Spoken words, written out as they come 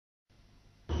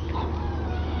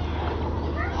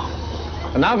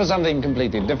And now for something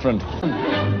completely different.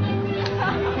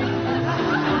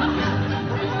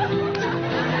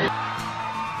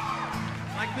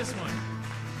 Like this one.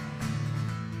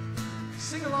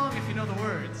 Sing along if you know the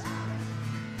words.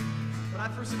 But I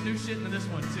threw some new shit into this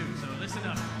one too, so listen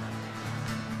up.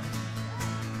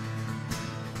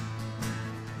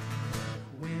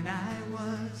 When I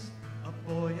was a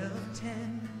boy of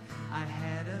 10, I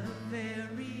had a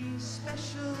very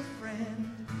special friend.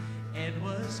 Ed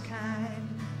was kind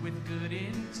with good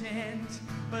intent,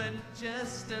 but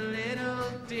just a little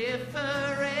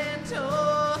different.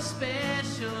 Oh,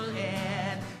 special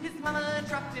Ed. His mama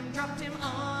dropped him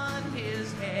on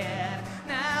his head.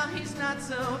 Now he's not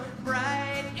so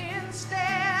bright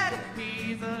instead.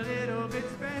 He's a little bit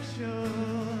special.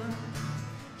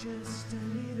 Just a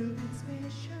little bit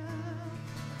special.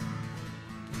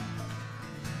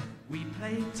 We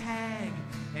played tag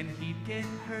and he'd get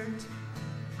hurt.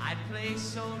 I'd play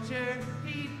soldier,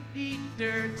 he'd eat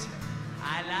dirt.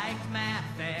 I liked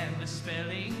math and the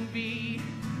spelling bee.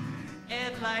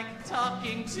 Ed liked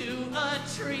talking to a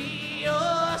tree.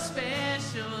 Oh,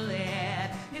 special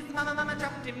Ed. His mama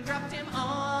dropped him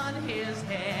on his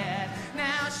head.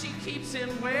 Now she keeps him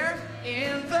where?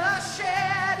 In the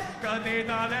shed. 'Cause he's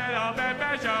a little bit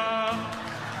special.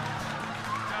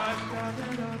 Just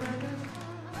a little bit.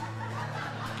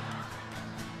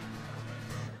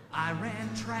 I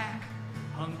ran track,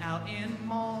 hung out in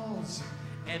malls,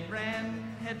 and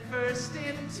ran headfirst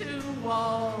into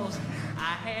walls.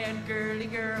 I had girly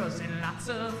girls and lots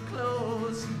of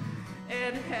clothes.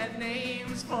 Ed had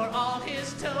names for all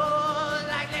his toes,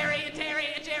 like Larry and Terry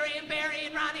and Jerry and Barry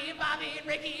and Ronnie and Bobby and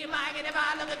Ricky and Mike. And if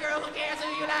I love the girl, who cares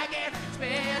who you like it?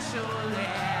 Special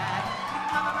Ed.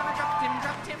 Mama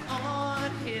dropped him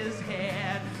on his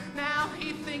head. Now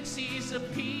he thinks he's a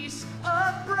piece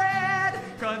of bread,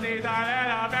 'cause he's a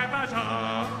little bit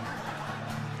special.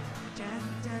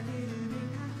 Just a little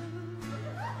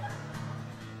bit.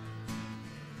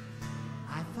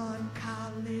 I thought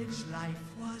college life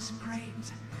was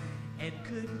great. Ed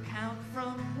could count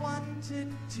from 1 to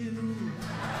 2.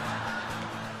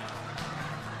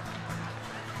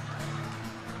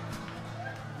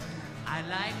 I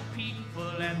like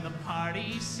people and the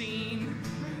party scene.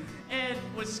 Ed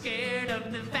was scared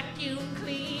of the vacuum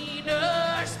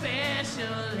cleaner.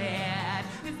 Special Ed.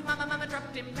 His mama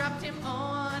dropped him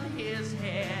on his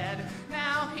head.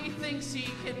 Now he thinks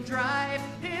he can drive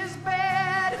his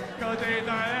bed. 'Cause he's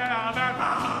a little bit.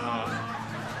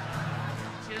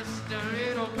 Just a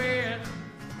little bit.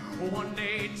 One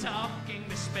day talking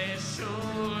to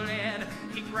Special Ed,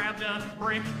 he grabbed a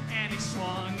brick and he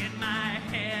swung at my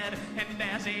head. And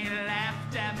as he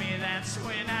laughed at me, that's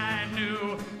when I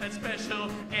knew that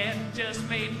Special Ed just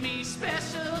made me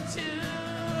special too.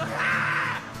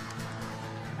 Ah!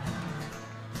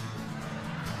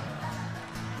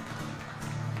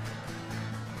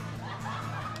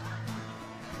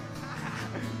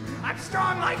 I'm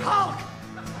strong like Hulk.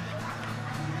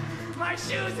 My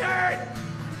shoes hurt.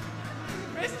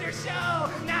 Mr. Show,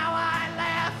 now I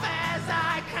laugh as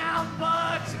I count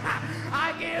bugs.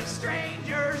 I give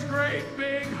strangers great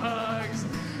big hugs.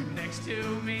 Next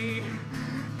to me,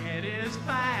 it is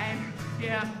fine.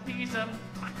 Yeah, he's a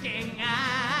fucking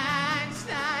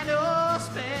Einstein. Oh,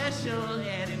 Special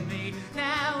Ed and me.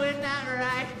 Now we're not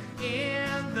right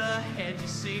in the head, you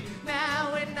see.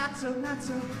 Now we're not so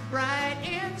right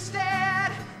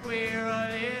instead. We're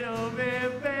a little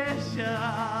bit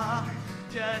special.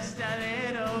 Just a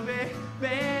little bit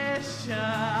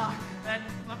special. That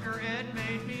fucker Ed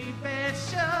made me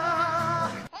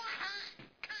special.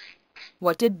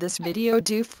 What did this video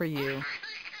do for you?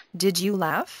 Did you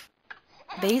laugh?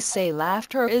 They say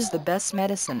laughter is the best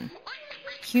medicine.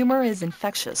 Humor is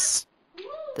infectious.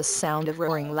 The sound of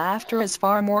roaring laughter is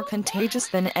far more contagious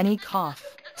than any cough,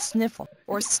 sniffle,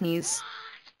 or sneeze.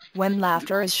 When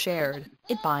laughter is shared,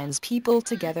 it binds people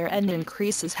together and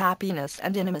increases happiness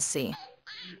and intimacy.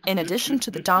 In addition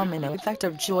to the domino effect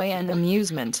of joy and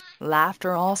amusement,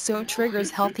 laughter also triggers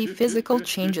healthy physical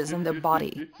changes in the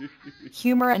body.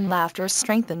 Humor and laughter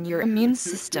strengthen your immune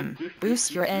system,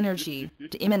 boost your energy,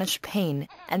 diminish pain,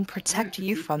 and protect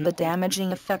you from the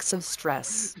damaging effects of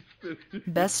stress.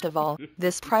 Best of all,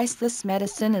 this priceless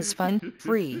medicine is fun,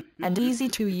 free, and easy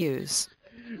to use.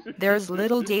 There's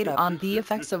little data on the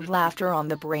effects of laughter on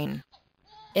the brain.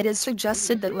 It is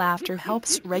suggested that laughter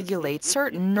helps regulate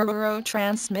certain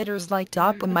neurotransmitters like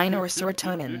dopamine or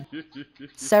serotonin.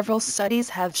 Several studies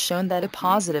have shown that a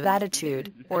positive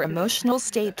attitude or emotional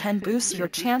state can boost your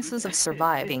chances of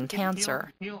surviving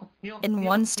cancer. In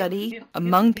one study,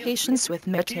 among patients with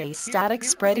metastatic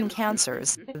spreading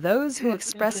cancers, those who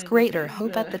expressed greater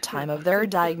hope at the time of their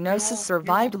diagnosis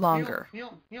survived longer.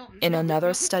 In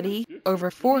another study, over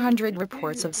 400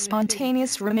 reports of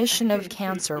spontaneous remission of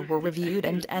cancer were reviewed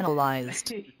and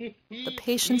analyzed. The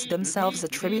patients themselves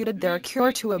attributed their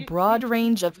cure to a broad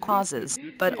range of causes,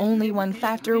 but only one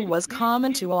factor was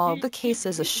common to all the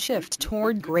cases: a shift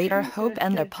toward greater hope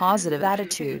and a positive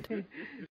attitude.